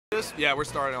this? Yeah, we're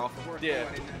starting off. Yeah.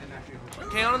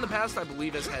 Kaeon in the past, I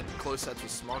believe, has had close sets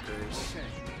with Smuckers.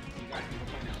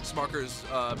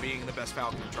 Smuckers being the best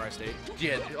Falcon in Tri-State.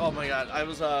 Yeah. Oh my God. I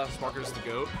was Smuckers the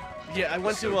GOAT. Yeah, I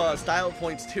went to Style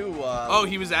Points too. Oh,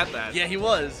 he was at that. Yeah, he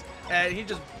was, and he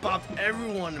just bopped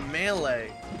everyone in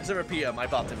melee. Except for PM. I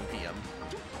bopped him in PM.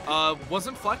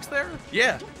 Wasn't Flex there?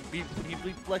 Yeah. He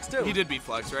beat Flex too. He did beat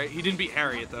Flex, right? He didn't beat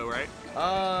Harriet though, right?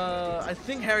 I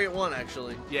think Harriet won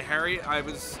actually. Yeah, Harriet.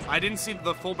 I didn't see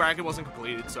the full bracket wasn't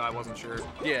completed, so I wasn't sure.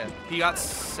 Yeah. He got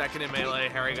second in melee.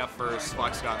 Harry got first.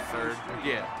 Flex got third.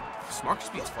 Yeah.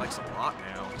 Smuckers beats Flex a lot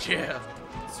now. Yeah.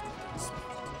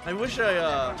 I wish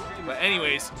I. But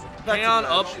anyways, Kaeon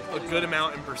up a good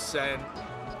amount in percent.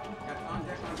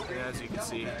 As you can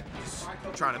see, he's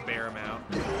trying to bear him out.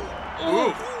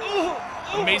 Ooh!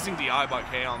 Amazing DI by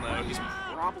Kaeon though. He's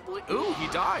probably. Ooh, he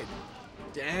died.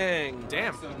 Dang.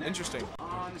 Damn. Interesting.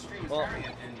 Well,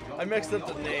 I mixed up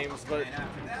the names, but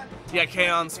yeah,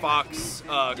 Kaeon's Fox,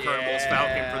 Kernimal's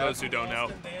Falcon. For those who don't know.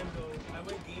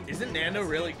 Isn't Nano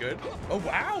really good? Oh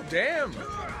wow! Damn.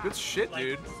 Good shit,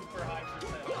 dude.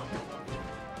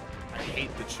 I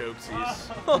hate the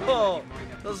chokesies. Oh,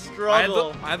 the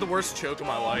struggle. I had the worst choke of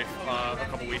my life a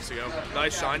couple weeks ago.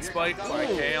 Nice shine spike by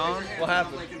Kaeon. What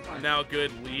happened? Now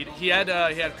good lead. He had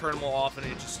Kernimal off and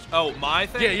it just. Oh, my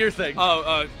thing. Yeah, your thing.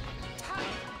 Oh,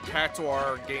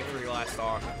 Cactuar game 3 last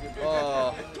stock.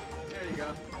 Oh. There you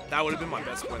go. That would have been my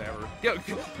best win ever. Yeah,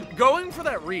 going for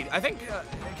that read. I think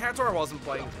Cactuar wasn't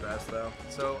playing his best though,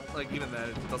 so like even then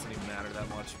it doesn't even matter that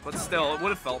much. But still, it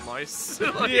would have felt nice.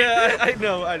 Like, yeah, I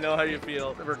know how you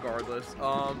feel. Regardless.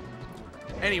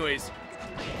 Anyways,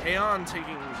 Kaeon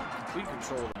taking complete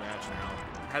control of the match now.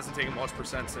 Hasn't taken much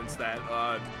percent since that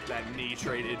knee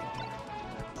traded.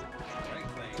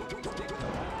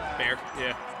 Bear,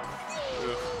 yeah.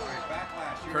 Oof.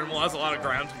 Kernimal has a lot of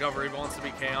ground to cover. He wants to be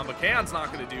Kaeon, but Kaeon's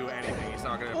not going to do anything. He's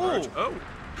not going to approach. Oh,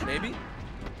 maybe.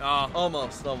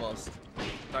 Almost.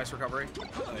 Nice recovery.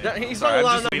 Yeah, he's Sorry, not I'm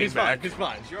allowed. just leaning back. He's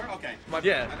fine. Sure. Okay.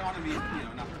 Yeah. I don't want to be,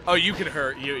 not. Oh, you can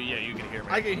hear. Yeah, you can hear me.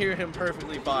 I can hear him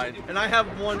perfectly fine, and I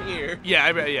have one ear. Yeah,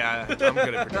 I'm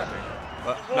good at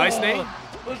projecting. Nice name.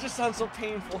 It just sounds so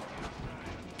painful.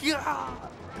 Yeah.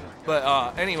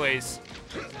 But anyways.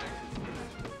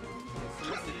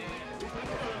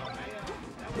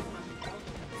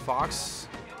 Fox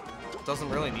doesn't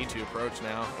really need to approach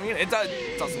now. I mean, it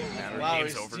doesn't matter. Wow,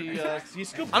 Game's over.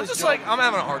 I'm just like, I'm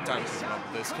having a hard time keeping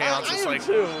up with this. Kaeon's just like,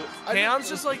 Kaeon's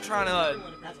just like trying to,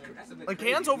 like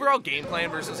Kaeon's overall game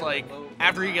plan versus like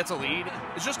after he gets a lead,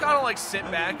 it's just gotta like sit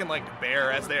back and like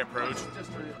bear as they approach,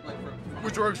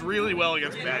 which works really well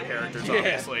against bad characters,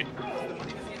 obviously.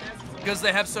 Because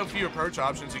they have so few approach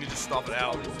options, you can just stop it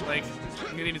out. Like,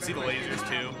 you can even see the lasers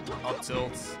too, up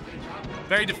tilts.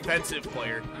 Very defensive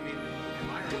player.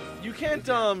 You can't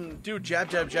do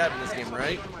jab in this game,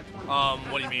 right?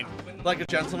 What do you mean? Like a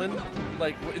gentleman?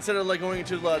 Like instead of like going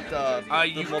into the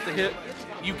multi-hit?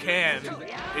 You can.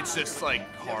 It's just like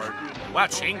hard. Wow,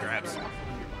 chain grabs.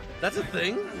 That's a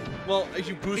thing? Well, if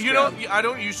you boost grab. I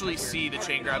don't usually see the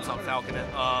chain grabs on Falcon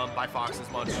by Fox as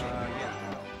much.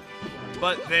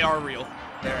 But they are real.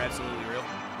 They're absolutely real.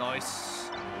 Nice.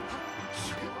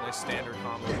 Nice standard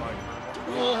combo by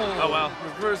Kernimal. Oh wow.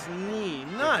 Reverse knee.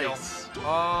 Nice.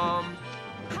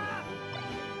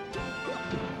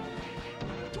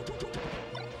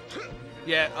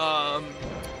 Yeah,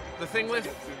 the thing with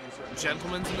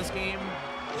gentlemen's in this game,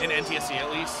 in NTSC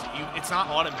at least, it's not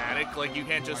automatic. Like, you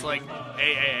can't just like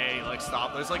like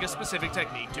stop. There's like a specific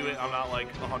technique to it. I'm not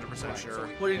like 100% sure.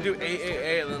 What do you do?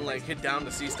 A and then like hit down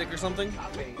the C stick or something?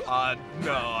 No,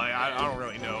 I don't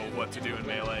really know what to do in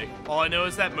melee. All I know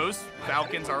is that most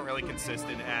Falcons aren't really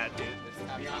consistent at it.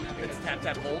 It's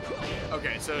tap hold.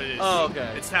 Okay, so it is. Oh,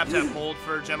 okay. It's tap hold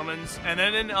for gentlemen's, and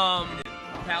then in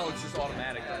PAL it's just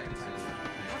automatic.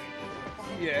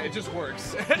 Yeah, it just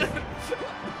works.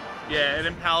 Yeah, and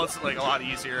in PAL it's like a lot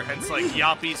easier. Hence like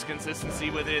Yappy's consistency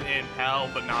with it in PAL,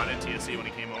 but not in TSC when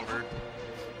he came over.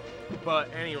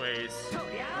 But anyways,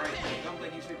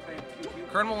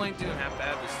 Kernimal ain't doing half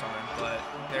bad this time, but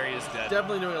there he is dead.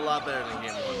 Definitely doing a lot better than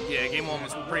game 1. Yeah, game 1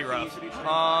 was pretty rough.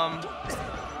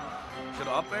 Good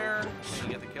up air. Did he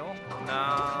get the kill?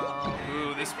 No.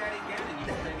 Ooh, this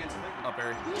up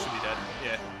air should be dead.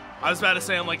 Yeah. I was about to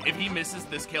say, I'm like, if he misses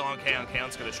this kill on Kaeon,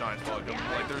 Kaeon's gonna shine plug him.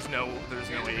 Like, there's no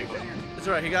way he would. That's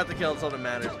right. He got the kill. That's all that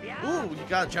matters. Ooh, he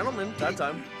got a gentleman that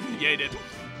time. Yeah, he did.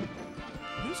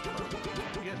 Who's coming?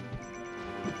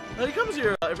 Well, he comes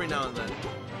here every now and then.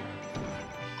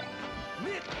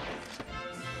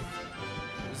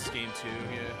 This is game 2.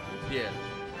 Yeah. Yeah.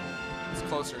 It's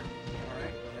closer. All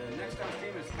right. Next up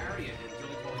team is Harriet and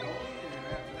Julie Colioli, and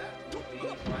after that.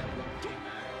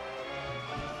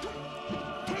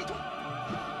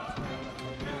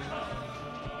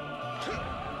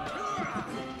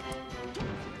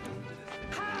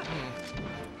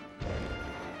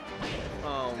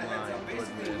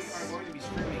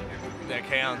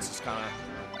 Yeah, Kaeon's just kind of.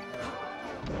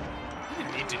 He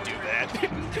didn't need to do that.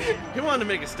 He wanted to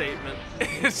make a statement.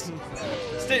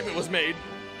 Statement was made.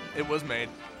 It was made.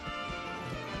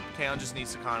 Kaeon just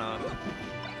needs to kind of.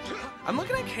 I'm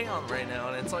looking at Kaeon right now,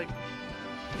 and it's like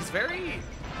he's very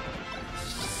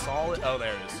solid. Oh,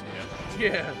 there it is.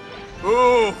 Yeah.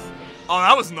 Ooh. Oh,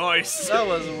 that was nice. That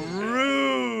was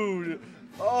rude.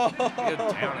 Oh. Good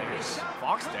down here.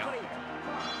 Fox down.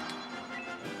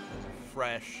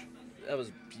 Fresh. That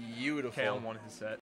was beautiful. Kaeon won his set.